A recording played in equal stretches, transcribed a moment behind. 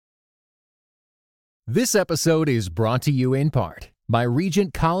This episode is brought to you in part by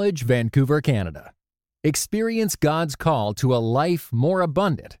Regent College, Vancouver, Canada. Experience God's call to a life more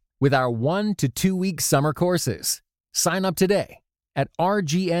abundant with our 1 to 2 week summer courses. Sign up today at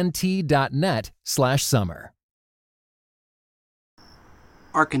rgnt.net/summer.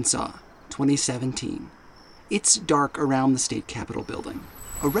 Arkansas, 2017. It's dark around the state capitol building.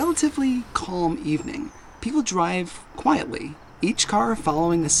 A relatively calm evening. People drive quietly, each car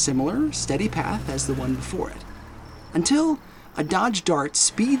following a similar, steady path as the one before it. Until a Dodge Dart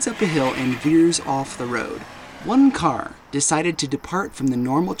speeds up a hill and veers off the road. One car decided to depart from the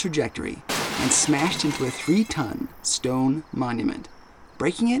normal trajectory and smashed into a 3-ton stone monument,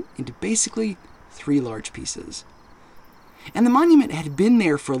 breaking it into basically 3 large pieces. And the monument had been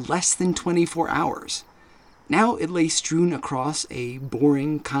there for less than 24 hours. Now it lay strewn across a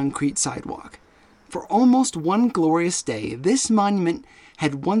boring concrete sidewalk. For almost one glorious day, this monument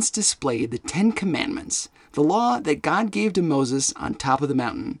had once displayed the 10 Commandments, the law that God gave to Moses on top of the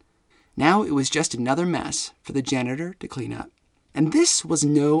mountain. Now it was just another mess for the janitor to clean up. And this was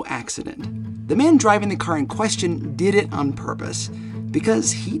no accident. The man driving the car in question did it on purpose,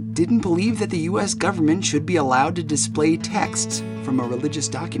 because he didn't believe that the U.S. government should be allowed to display texts from a religious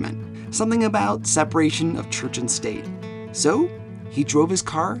document, something about separation of church and state. So he drove his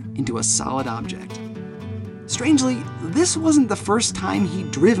car into a solid object. Strangely, this wasn't the first time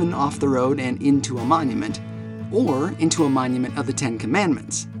he'd driven off the road and into a monument, or into a monument of the 10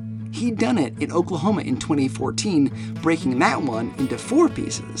 Commandments. He'd done it in Oklahoma in 2014, breaking that one into 4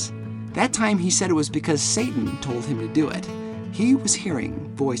 pieces. That time he said it was because Satan told him to do it. He was hearing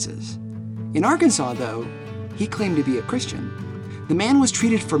voices. In Arkansas, though, he claimed to be a Christian. The man was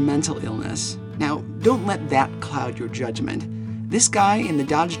treated for mental illness. Now, don't let that cloud your judgment. This guy in the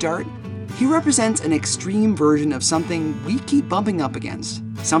Dodge Dart, he represents an extreme version of something we keep bumping up against,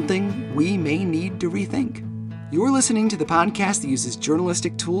 something we may need to rethink. You're listening to the podcast that uses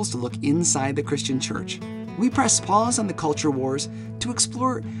journalistic tools to look inside the Christian church. We press pause on the culture wars to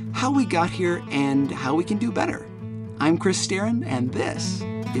explore how we got here and how we can do better. I'm Chris Staron, and this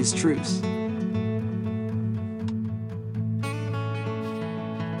is Truce.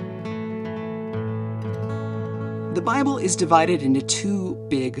 The Bible is divided into 2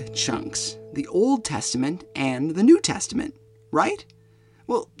 big chunks, the Old Testament and the New Testament, right?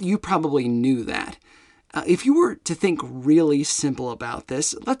 Well, you probably knew that. If you were to think really simple about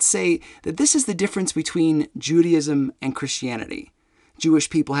this, let's say that this is the difference between Judaism and Christianity. Jewish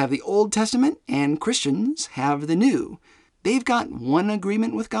people have the Old Testament and Christians have the New. They've got one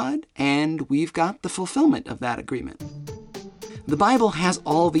agreement with God, and we've got the fulfillment of that agreement. The Bible has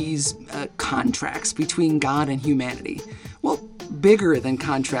all these contracts between God and humanity. Well, bigger than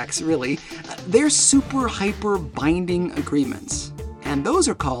contracts, really. They're super hyper binding agreements, and those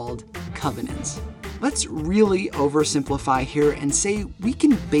are called covenants. Let's really oversimplify here and say we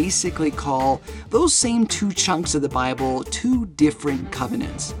can basically call those same 2 chunks of the Bible 2 different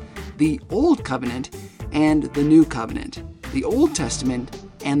covenants. The Old Covenant and the New Covenant. The Old Testament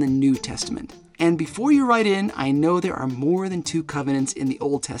and the New Testament. And before you write in, I know there are more than 2 covenants in the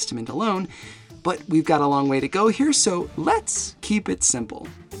Old Testament alone, but we've got a long way to go here, so let's keep it simple.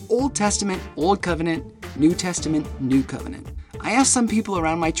 Old Testament, Old Covenant, New Testament, New Covenant. I asked some people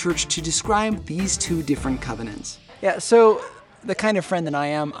around my church to describe these 2 different covenants. Yeah, so the kind of friend that I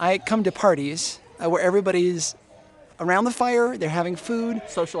am, I come to parties where everybody's around the fire, they're having food.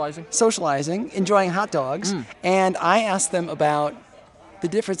 Socializing, enjoying hot dogs. And I ask them about the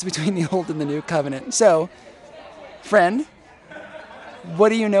difference between the Old and the New Covenant. So, friend, what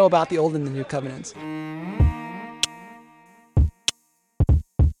do you know about the Old and the New Covenants?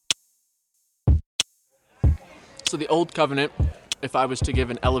 So the Old Covenant, if I was to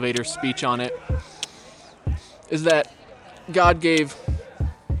give an elevator speech on it, is that God gave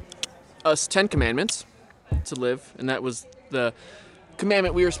us 10 commandments to live, and that was the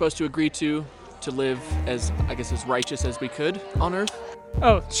commandment we were supposed to agree to live as righteous as we could on earth.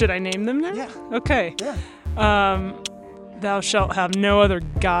 Oh, should I name them now? Yeah. Okay. Yeah. Thou shalt have no other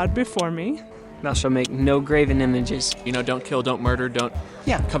God before me. Thou shalt make no graven images. Don't kill, don't murder, don't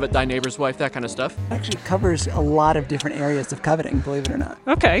covet thy neighbor's wife, that kind of stuff. It actually covers a lot of different areas of coveting, believe it or not.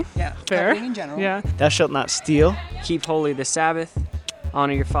 Okay. Yeah. Fair. Coveting in general. Yeah. Thou shalt not steal. Keep holy the Sabbath.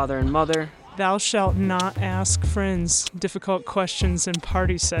 Honor your father and mother. Thou shalt not ask friends difficult questions in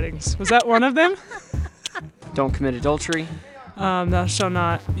party settings. Was that one of them? Don't commit adultery. Thou shalt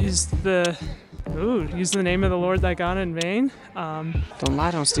not use the name of the Lord thy God in vain. Don't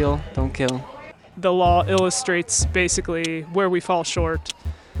lie, don't steal, don't kill. The law illustrates basically where we fall short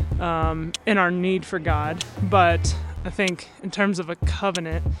in our need for God. But I think in terms of a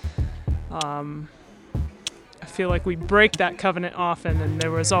covenant, I feel like we break that covenant often, and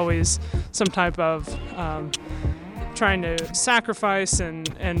there was always some type of trying to sacrifice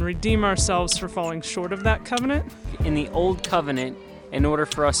and redeem ourselves for falling short of that covenant. In the old covenant, in order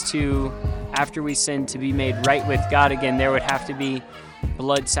for us to, after we sin, to be made right with God again, there would have to be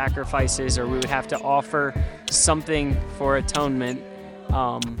blood sacrifices, or we would have to offer something for atonement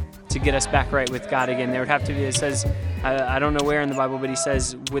to get us back right with God again. There would have to be, it says, I don't know where in the Bible, but he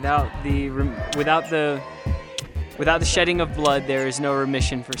says, without the shedding of blood, there is no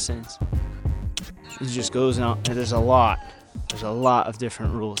remission for sins. It just goes on, and there's a lot of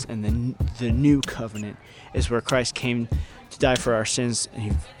different rules. And the new covenant is where Christ came to die for our sins,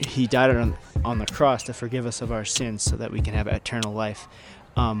 and he died on the cross to forgive us of our sins so that we can have eternal life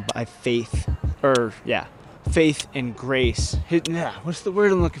by faith and grace. What's the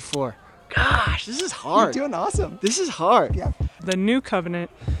word I'm looking for? Gosh, this is hard. You're doing awesome. This is hard. Yeah. The new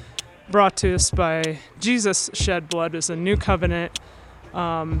covenant brought to us by Jesus' shed blood is a new covenant,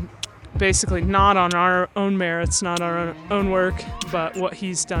 basically not on our own merits, not our own work, but what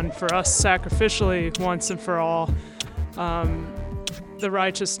he's done for us sacrificially once and for all. The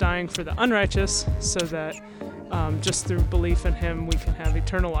righteous dying for the unrighteous, so that just through belief in him we can have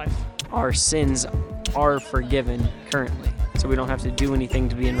eternal life. Our sins are forgiven currently, so we don't have to do anything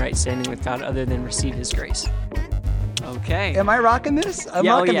to be in right standing with God other than receive his grace. Okay. Am I rocking this? I'm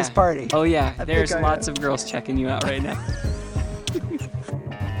rocking this party. Oh yeah, I there's think lots of girls checking you out right now.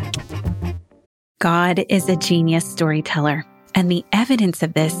 God is a genius storyteller, and the evidence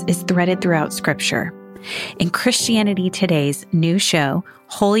of this is threaded throughout Scripture. In Christianity Today's new show,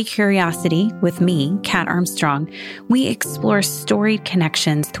 Holy Curiosity, with me, Kat Armstrong, we explore storied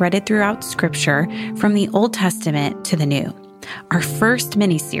connections threaded throughout Scripture from the Old Testament to the New. Our first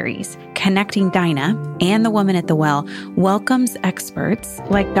mini-series, Connecting Dinah and the Woman at the Well, welcomes experts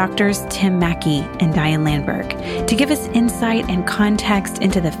like Drs. Tim Mackey and Diane Landberg to give us insight and context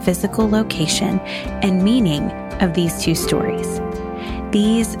into the physical location and meaning of these two stories.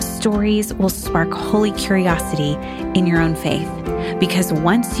 These stories will spark holy curiosity in your own faith, because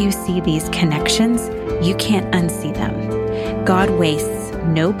once you see these connections, you can't unsee them. God wastes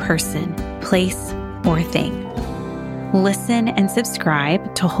no person, place, or thing. Listen and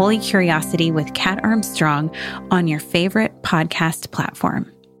subscribe to Holy Curiosity with Kat Armstrong on your favorite podcast platform.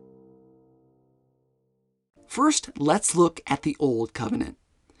 First, let's look at the Old Covenant.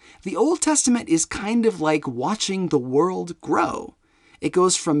 The Old Testament is kind of like watching the world grow. It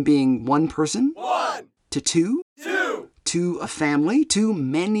goes from being one person, to two, to a family, to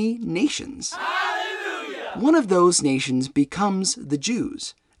many nations. Hallelujah! One of those nations becomes the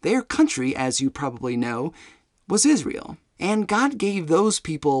Jews. Their country, as you probably know, was Israel. And God gave those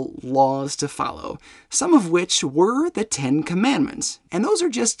people laws to follow, some of which were the 10 Commandments. And those are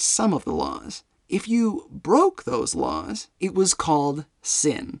just some of the laws. If you broke those laws, it was called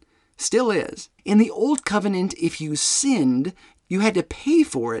sin. Still is. In the Old Covenant, if you sinned, you had to pay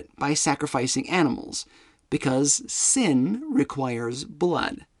for it by sacrificing animals, because sin requires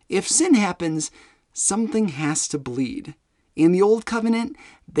blood. If sin happens, something has to bleed. In the Old Covenant,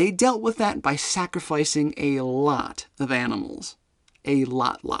 they dealt with that by sacrificing a lot of animals. A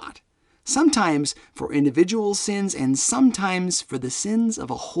lot. Sometimes for individual sins, and sometimes for the sins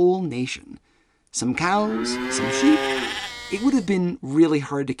of a whole nation. Some cows, some sheep. It would have been really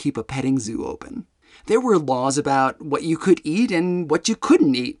hard to keep a petting zoo open. There were laws about what you could eat and what you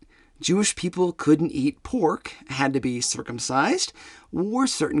couldn't eat. Jewish people couldn't eat pork, had to be circumcised, wore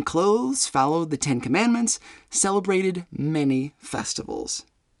certain clothes, followed the 10 Commandments, celebrated many festivals.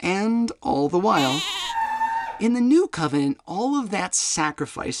 And all the while, in the New Covenant, all of that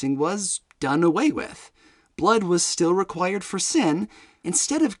sacrificing was done away with. Blood was still required for sin.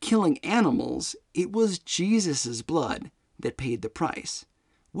 Instead of killing animals, it was Jesus' blood that paid the price.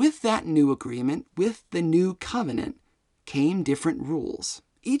 With that new agreement, with the new covenant, came different rules.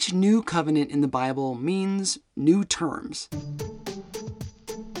 Each new covenant in the Bible means new terms.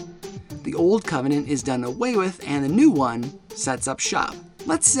 The old covenant is done away with, and the new one sets up shop.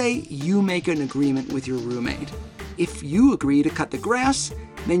 Let's say you make an agreement with your roommate. If you agree to cut the grass,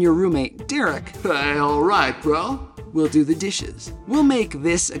 then your roommate, Derek, "Hey, all right, bro," will do the dishes. We'll make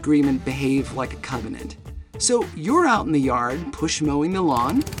this agreement behave like a covenant. So you're out in the yard, push mowing the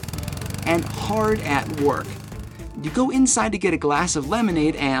lawn, and hard at work. You go inside to get a glass of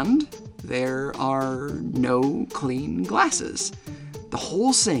lemonade, and there are no clean glasses. The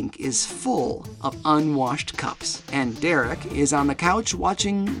whole sink is full of unwashed cups, and Derek is on the couch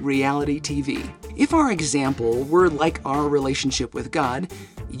watching reality TV. If our example were like our relationship with God,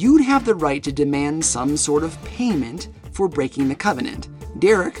 you'd have the right to demand some sort of payment for breaking the covenant.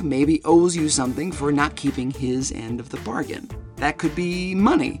 Derek maybe owes you something for not keeping his end of the bargain. That could be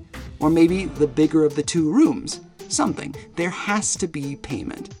money, or maybe the bigger of the two rooms. Something. There has to be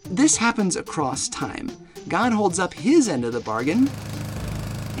payment. This happens across time. God holds up his end of the bargain,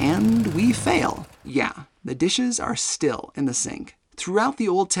 and we fail. Yeah, the dishes are still in the sink. Throughout the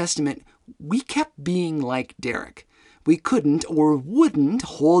Old Testament, we kept being like Derek. We couldn't or wouldn't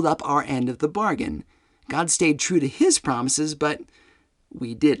hold up our end of the bargain. God stayed true to his promises, but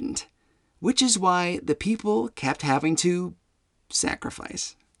we didn't. Which is why the people kept having to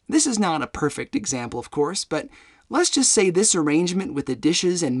sacrifice. This is not a perfect example, of course, but let's just say this arrangement with the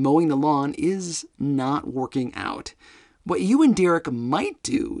dishes and mowing the lawn is not working out. What you and Derek might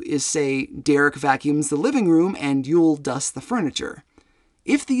do is say Derek vacuums the living room and you'll dust the furniture.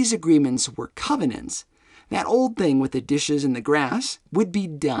 If these agreements were covenants, that old thing with the dishes and the grass would be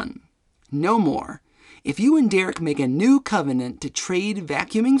done. No more. If you and Derek make a new covenant to trade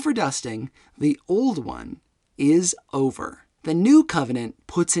vacuuming for dusting, the old one is over. The new covenant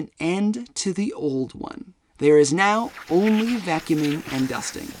puts an end to the old one. There is now only vacuuming and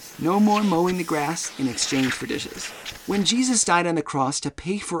dusting. No more mowing the grass in exchange for dishes. When Jesus died on the cross to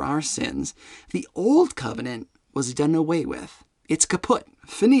pay for our sins, the old covenant was done away with. It's kaput,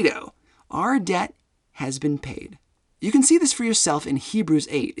 finito. Our debt has been paid. You can see this for yourself in Hebrews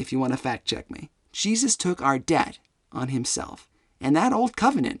 8 if you want to fact check me. Jesus took our debt on himself, and that old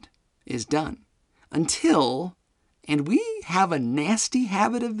covenant is done. Until, and we have a nasty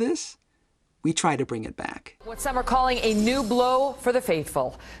habit of this, we try to bring it back. What some are calling a new blow for the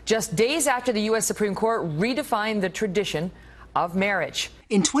faithful, just days after the U.S. Supreme Court redefined the tradition of marriage.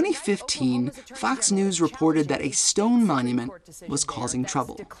 In 2015, Fox News reported that a stone monument was causing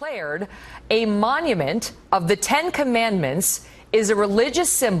trouble. Declared a monument of the Ten Commandments is a religious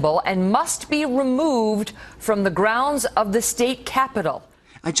symbol and must be removed from the grounds of the state capitol.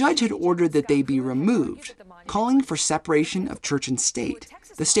 A judge had ordered that they be removed, calling for separation of church and state.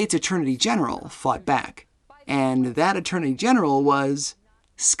 The state's attorney general fought back, and that attorney general was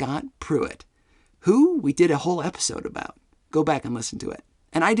Scott Pruitt, who we did a whole episode about. Go back and listen to it.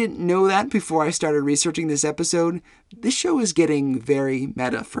 And I didn't know that before I started researching this episode. This show is getting very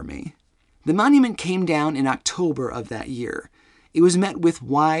meta for me. The monument came down in October of that year. It was met with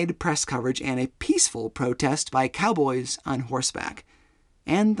wide press coverage and a peaceful protest by cowboys on horseback.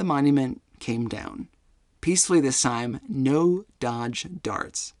 And the monument came down. Peacefully this time, no Dodge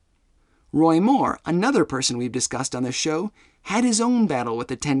darts. Roy Moore, another person we've discussed on this show, had his own battle with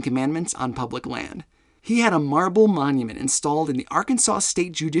the Ten Commandments on public land. He had a marble monument installed in the Arkansas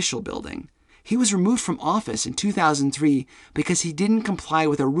State Judicial Building. He was removed from office in 2003 because he didn't comply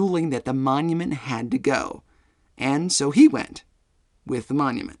with a ruling that the monument had to go. And so he went with the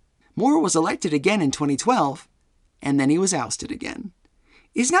monument. Moore was elected again in 2012, and then he was ousted again.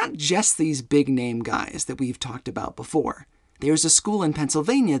 It's not just these big-name guys that we've talked about before. There's a school in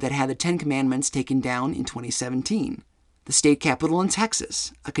Pennsylvania that had the Ten Commandments taken down in 2017. The state capitol in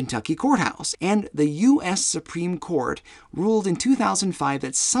Texas, a Kentucky courthouse, and the U.S. Supreme Court ruled in 2005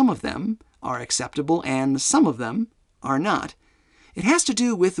 that some of them are acceptable and some of them are not. It has to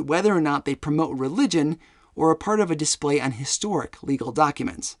do with whether or not they promote religion or are part of a display on historic legal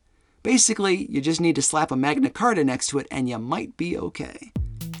documents. Basically, you just need to slap a Magna Carta next to it and you might be okay.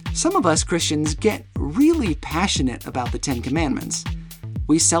 Some of us Christians get really passionate about the Ten Commandments.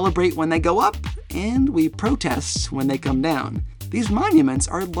 We celebrate when they go up, and we protest when they come down. These monuments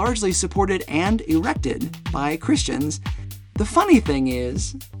are largely supported and erected by Christians. The funny thing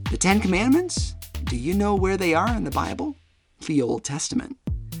is, the Ten Commandments, do you know where they are in the Bible? The Old Testament.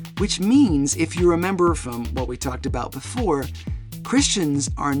 Which means, if you remember from what we talked about before, Christians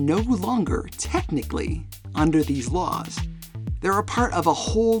are no longer technically under these laws. They're a part of a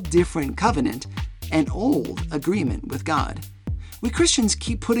whole different covenant, an old agreement with God. We Christians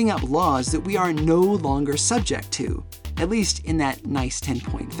keep putting up laws that we are no longer subject to, at least in that nice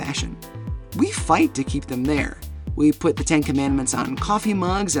 10-point fashion. We fight to keep them there. We put the Ten Commandments on coffee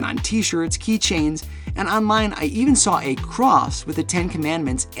mugs and on t-shirts, keychains, and online I even saw a cross with the Ten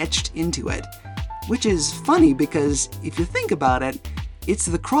Commandments etched into it. Which is funny because if you think about it, it's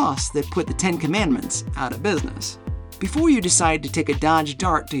the cross that put the Ten Commandments out of business. Before you decide to take a Dodge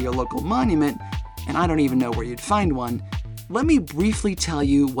Dart to your local monument, and I don't even know where you'd find one, let me briefly tell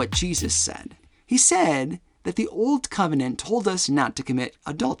you what Jesus said. He said that the Old Covenant told us not to commit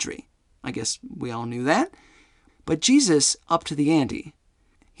adultery. I guess we all knew that. But Jesus upped the ante.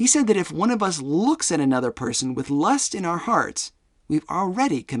 He said that if one of us looks at another person with lust in our hearts, we've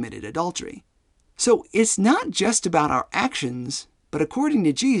already committed adultery. So it's not just about our actions, but according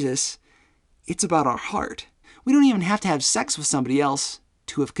to Jesus, it's about our heart. We don't even have to have sex with somebody else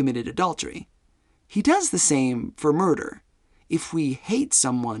to have committed adultery. He does the same for murder. If we hate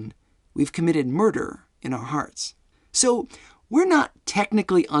someone, we've committed murder in our hearts. So we're not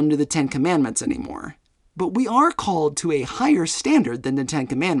technically under the Ten Commandments anymore, but we are called to a higher standard than the Ten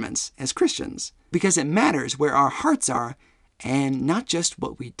Commandments as Christians, because it matters where our hearts are and not just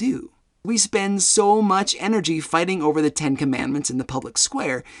what we do. We spend so much energy fighting over the Ten Commandments in the public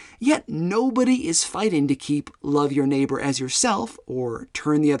square, yet nobody is fighting to keep love your neighbor as yourself or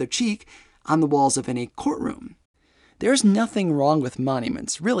turn the other cheek on the walls of any courtroom. There's nothing wrong with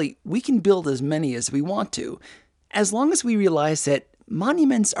monuments. Really, we can build as many as we want to, as long as we realize that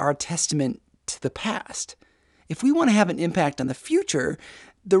monuments are a testament to the past. If we want to have an impact on the future,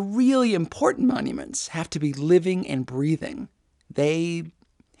 the really important monuments have to be living and breathing. They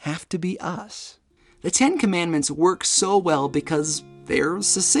have to be us. The Ten Commandments work so well because they're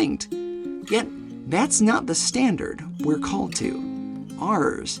succinct. Yet, that's not the standard we're called to.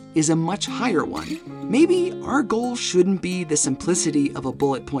 Ours is a much higher one. Maybe our goal shouldn't be the simplicity of a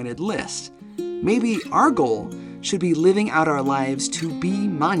bullet-pointed list. Maybe our goal should be living out our lives to be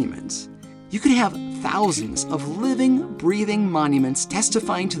monuments. You could have thousands of living, breathing monuments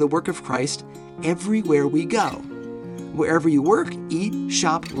testifying to the work of Christ everywhere we go. Wherever you work, eat,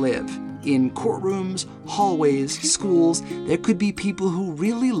 shop, live. In courtrooms, hallways, schools, there could be people who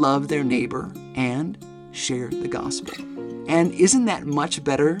really love their neighbor and share the gospel. And isn't that much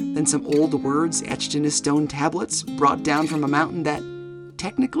better than some old words etched into stone tablets brought down from a mountain that,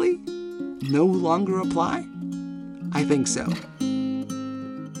 technically, no longer apply? I think so.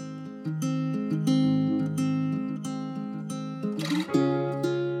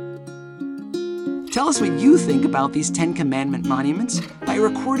 Tell us what you think about these Ten Commandment monuments by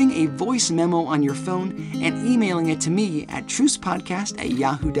recording a voice memo on your phone and emailing it to me at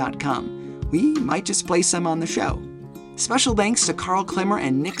trucepodcast@yahoo.com. We might just play some on the show. Special thanks to Carl Klemmer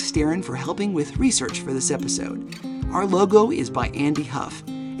and Nick Starin for helping with research for this episode. Our logo is by Andy Huff,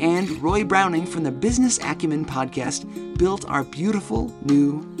 and Roy Browning from the Business Acumen podcast built our beautiful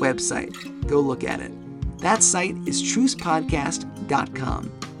new website. Go look at it. That site is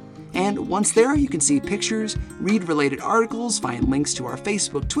trucepodcast.com. And once there, you can see pictures, read related articles, find links to our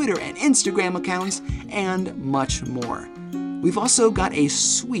Facebook, Twitter, and Instagram accounts, and much more. We've also got a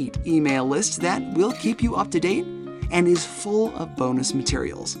sweet email list that will keep you up to date and is full of bonus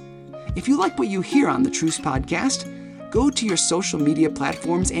materials. If you like what you hear on the Truce Podcast, go to your social media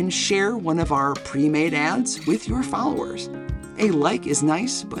platforms and share one of our pre-made ads with your followers. A like is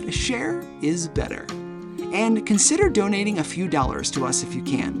nice, but a share is better. And consider donating a few dollars to us if you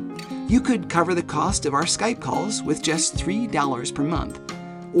can. You could cover the cost of our Skype calls with just $3 per month,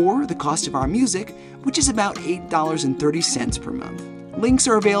 or the cost of our music, which is about $8.30 per month. Links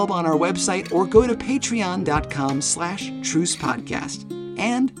are available on our website or go to patreon.com/trucepodcast.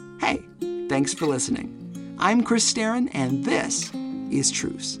 And hey, thanks for listening. I'm Chris Starin, and this is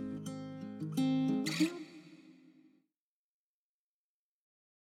Truce.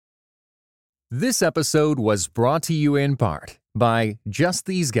 This episode was brought to you in part by Just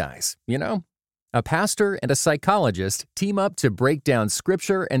These Guys. You know, a pastor and a psychologist team up to break down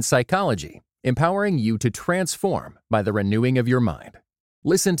scripture and psychology, empowering you to transform by the renewing of your mind.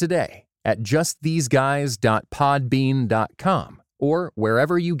 Listen today at justtheseguys.podbean.com or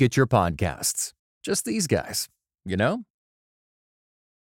wherever you get your podcasts. Just these guys, you know?